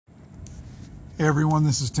Hey everyone,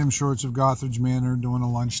 this is Tim Shorts of Gothridge Manor doing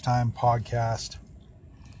a lunchtime podcast.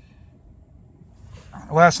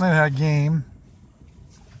 Last night I had a game.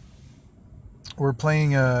 We're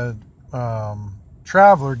playing a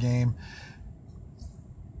Traveler game,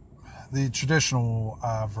 the traditional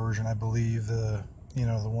version, I believe. The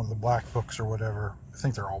one of the black books or whatever. I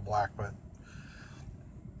think they're all black, but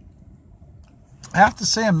I have to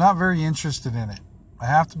say I'm not very interested in it. I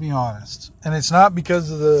have to be honest, and it's not because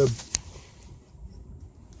of the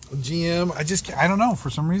GM. I don't know. For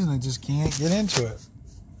some reason, I just can't get into it.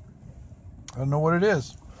 I don't know what it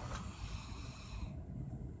is.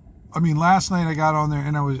 I mean, last night I got on there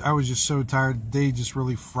and I was just so tired. The day just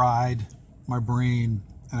really fried my brain,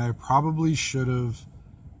 and I probably should have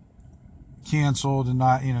canceled and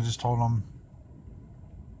not, just told them,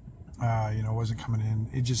 wasn't coming in.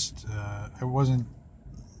 It just, I wasn't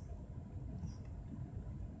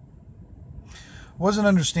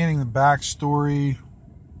understanding the backstory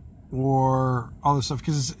or all this stuff,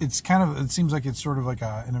 because it's kind of, it seems like it's sort of like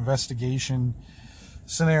an investigation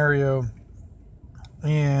scenario,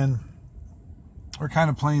 and we're kind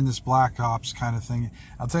of playing this Black Ops kind of thing.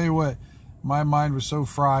 I'll tell you what, my mind was so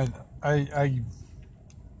fried, I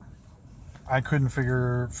couldn't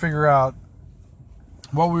figure out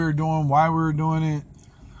what we were doing, why we were doing it.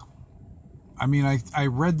 I mean, I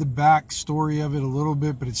read the backstory of it a little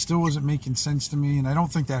bit, but it still wasn't making sense to me, and I don't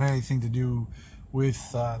think that had anything to do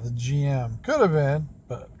with the GM. Could have been,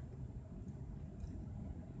 but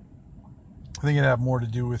I think it had more to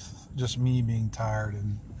do with just me being tired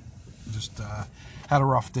and just had a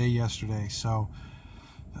rough day yesterday. So,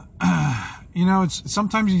 it's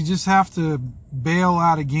sometimes you just have to bail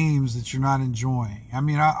out of games that you're not enjoying. I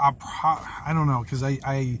mean, I don't know, because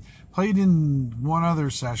I played in one other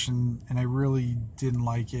session and I really didn't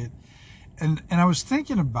like it, and I was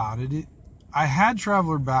thinking about it. I had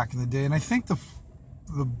Traveler back in the day, and I think the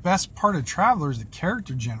best part of Traveler is the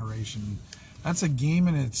character generation. That's a game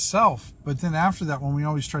in itself. But then after that, when we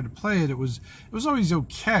always tried to play it, it was always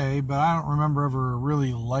okay, but I don't remember ever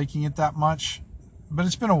really liking it that much. But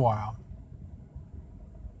it's been a while.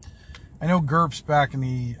 I know GURPS back in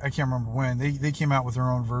I can't remember when, they came out with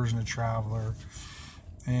their own version of Traveler.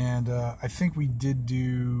 And I think we did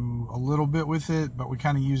do a little bit with it, but we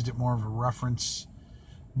kind of used it more of a reference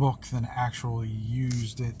book than actually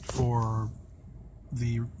used it for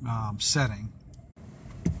the setting.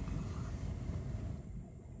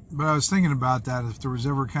 But I was thinking about that, if there was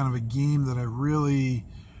ever kind of a game that I really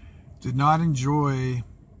did not enjoy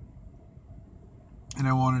and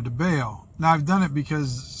I wanted to bail. Now, I've done it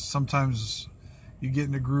because sometimes you get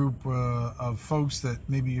in a group of folks that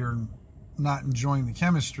maybe you're not enjoying the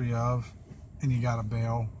chemistry of, and you gotta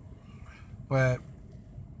bail. But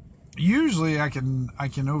usually I can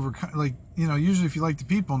overcome, usually if you like the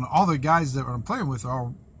people, and all the guys that I'm playing with are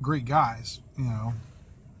all great guys,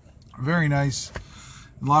 very nice,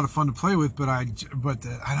 a lot of fun to play with, but I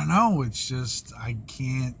don't know, it's just, I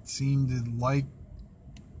can't seem to like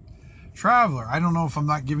Traveler. I don't know if I'm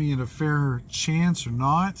not giving it a fair chance or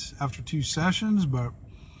not after 2 sessions, but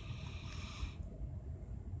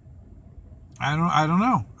I don't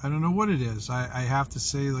know. I don't know what it is. I have to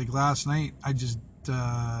say, like last night, I just,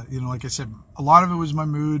 like I said, a lot of it was my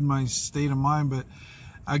mood, my state of mind, but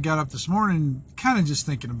I got up this morning kind of just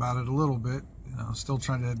thinking about it a little bit, still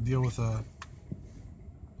trying to deal with a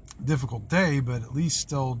difficult day, but at least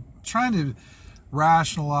still trying to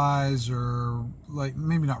rationalize, or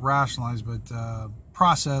maybe not rationalize, but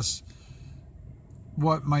process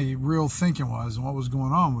what my real thinking was and what was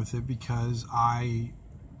going on with it, because I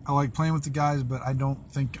like playing with the guys, but I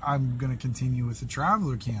don't think I'm going to continue with the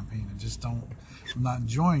Traveler campaign. I'm not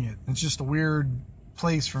enjoying it. It's just a weird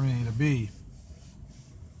place for me to be,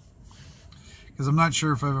 because I'm not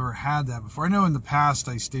sure if I've ever had that before. I know in the past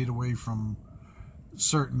I stayed away from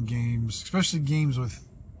certain games, especially games with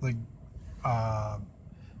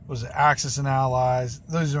Axis and Allies.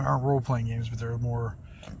 Those aren't role-playing games, but they're more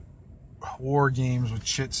war games with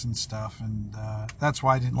chits and stuff, and that's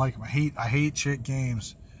why I didn't like them. I hate chit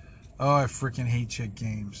games. Oh, I freaking hate chit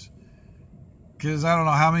games, because I don't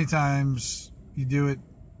know how many times you do it,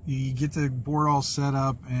 you get the board all set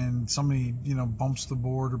up and somebody bumps the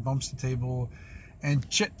board or bumps the table and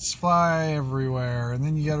chits fly everywhere, and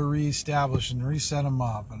then you got to reestablish and reset them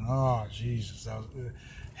up, and oh Jesus,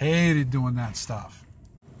 hated doing that stuff.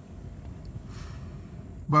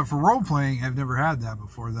 But for role-playing, I've never had that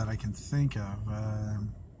before that I can think of.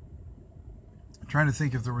 I'm trying to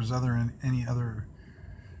think if there was any other.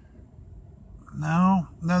 No,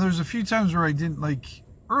 there's a few times where I didn't like.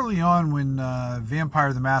 Early on when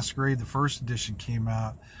Vampire the Masquerade, the first edition, came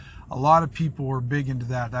out, a lot of people were big into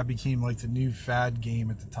that. That became like the new fad game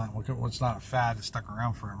at the time. Well, it's not a fad, it stuck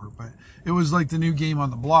around forever, but it was like the new game on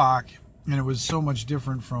the block, and it was so much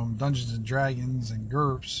different from Dungeons and Dragons and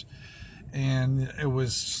GURPS, and it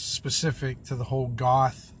was specific to the whole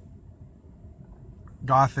gothic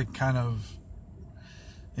kind of,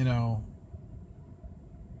 you know,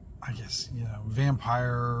 I guess, you know,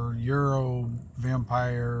 vampire, Euro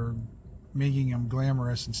vampire, making them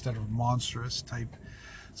glamorous instead of monstrous type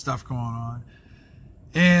stuff going on.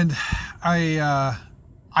 And I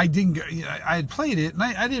had played it, and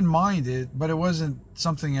I didn't mind it, but it wasn't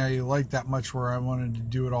something I liked that much where I wanted to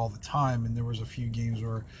do it all the time. And there was a few games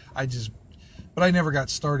where but I never got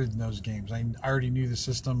started in those games. I already knew the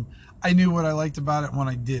system. I knew what I liked about it when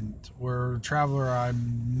I didn't. Where Traveler, I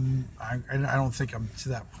don't think I'm to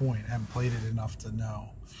that point. I haven't played it enough to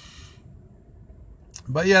know.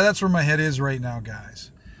 But yeah, that's where my head is right now,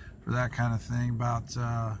 guys, for that kind of thing, about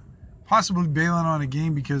possibly bailing on a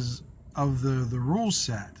game because of the rule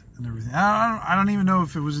set and everything. I don't even know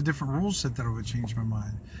if it was a different rule set that would change my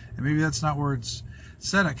mind. And maybe that's not where it's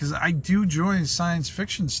set at, because I do enjoy science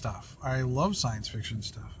fiction stuff. I love science fiction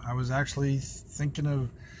stuff. I was actually thinking of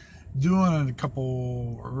doing a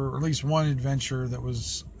couple, or at least one adventure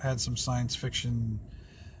that had some science fiction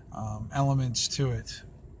elements to it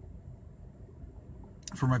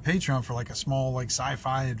for my Patreon, for like a small like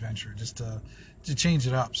sci-fi adventure, just to change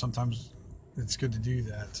it up. Sometimes it's good to do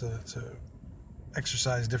that, to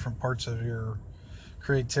exercise different parts of your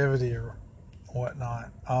creativity or whatnot.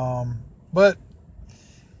 But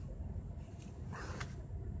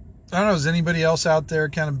I don't know, has anybody else out there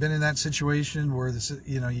kind of been in that situation where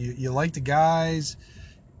you like the guys,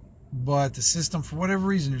 but the system for whatever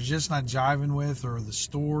reason you're just not jiving with, or the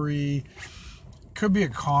story? Could be a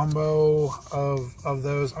combo of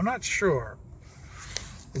those. I'm not sure.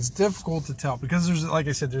 It's difficult to tell because there's, like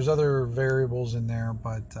I said, there's other variables in there,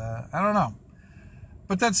 but I don't know.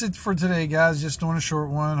 But that's it for today, guys. Just doing a short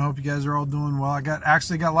one. Hope you guys are all doing well. I got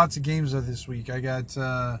lots of games this week. I got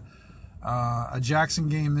a Jackson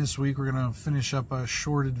game this week. We're going to finish up a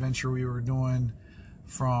short adventure we were doing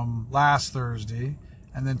from last Thursday.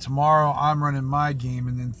 And then tomorrow I'm running my game.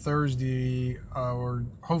 And then Thursday, or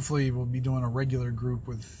hopefully we'll be doing a regular group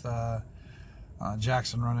with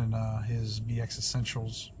Jackson running his BX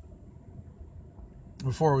Essentials.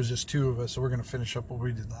 Before it was just two of us, so we're going to finish up what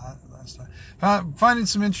we did last time. Finding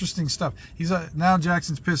some interesting stuff. Now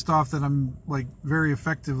Jackson's pissed off that I'm like very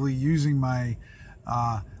effectively using my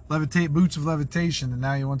boots of levitation, and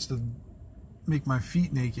now he wants to make my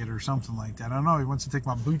feet naked or something like that. I don't know. He wants to take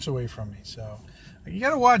my boots away from me. So you got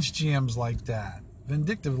to watch GMs like that.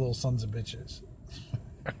 Vindictive little sons of bitches.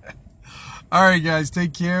 All right, guys.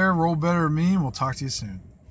 Take care. Roll better than me, and we'll talk to you soon.